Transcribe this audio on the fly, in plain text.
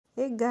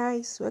Hey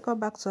guys, welcome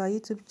back to our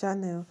YouTube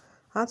channel.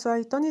 And to our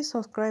returning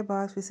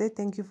subscribers, we say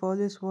thank you for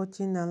always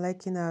watching and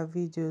liking our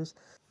videos.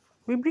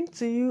 We bring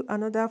to you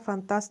another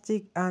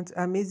fantastic and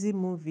amazing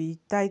movie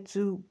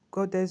titled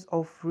Goddess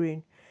of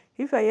Rain.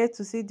 If you are yet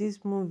to see this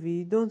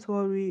movie, don't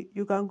worry,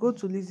 you can go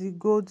to LIZZY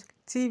Gold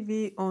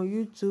TV on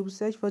YouTube,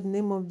 search for the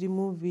name of the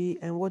movie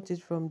and watch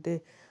it from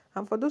there.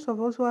 And for those of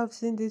us who have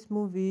seen this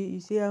movie, you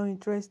see how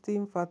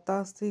interesting,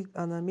 fantastic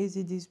and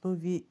amazing this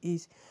movie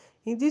is.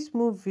 In this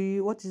movie,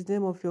 what is the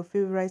name of your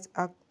favorite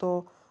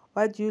actor?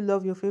 Why do you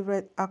love your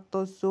favorite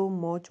actor so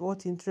much?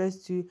 What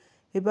interests you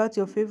about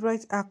your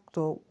favorite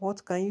actor?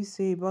 What can you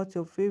say about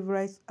your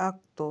favorite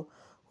actor?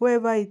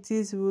 Whoever it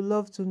is, we would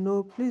love to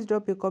know. Please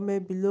drop a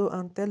comment below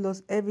and tell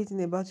us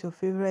everything about your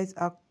favorite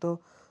actor.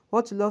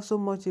 What you love so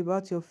much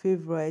about your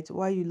favorite,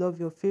 why you love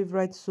your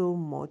favorite so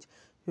much.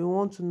 We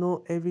want to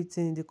know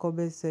everything in the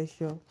comment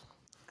section.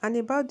 And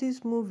about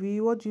this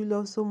movie, what do you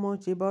love so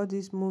much about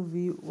this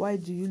movie? Why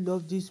do you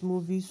love this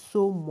movie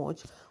so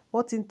much?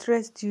 What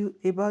interests you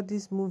about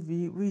this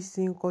movie? Which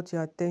scene caught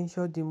your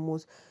attention the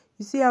most?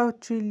 You see how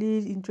truly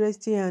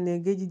interesting and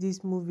engaging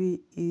this movie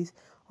is.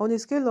 On a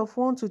scale of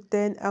 1 to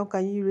 10, how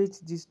can you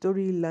rate the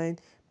storyline?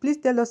 Please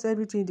tell us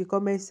everything in the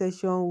comment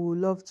section. We would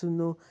love to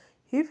know.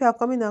 If you are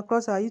coming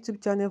across our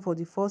YouTube channel for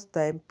the first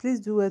time, please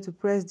do well to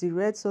press the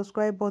red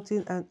subscribe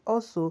button and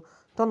also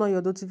turn on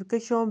your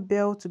notification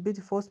bell to be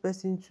the first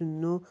person to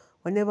know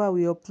whenever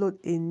we upload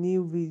a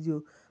new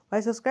video.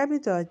 By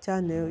subscribing to our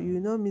channel, you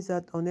will not miss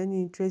out on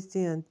any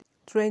interesting and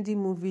trendy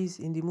movies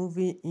in the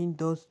movie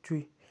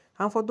industry.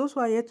 And for those who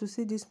are yet to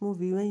see this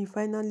movie, when you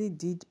finally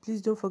did,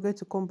 please don't forget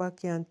to come back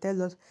here and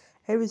tell us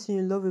everything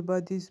you love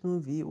about this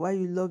movie, why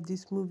you love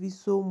this movie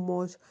so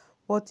much,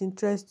 what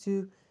interests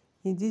you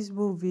in this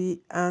movie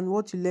and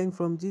what you learn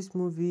from this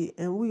movie,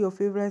 and who your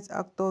favorite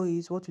actor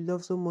is, what you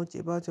love so much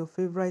about your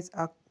favorite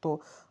actor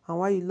and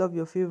why you love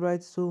your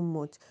favorite so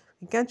much.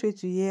 We can't wait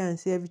to hear and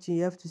see everything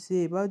you have to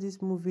say about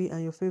this movie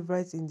and your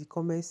favorites in the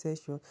comment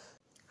section.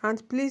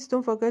 And please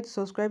don't forget to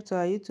subscribe to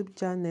our YouTube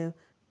channel.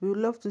 We would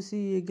love to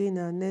see you again in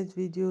our next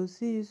video.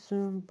 See you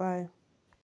soon. Bye.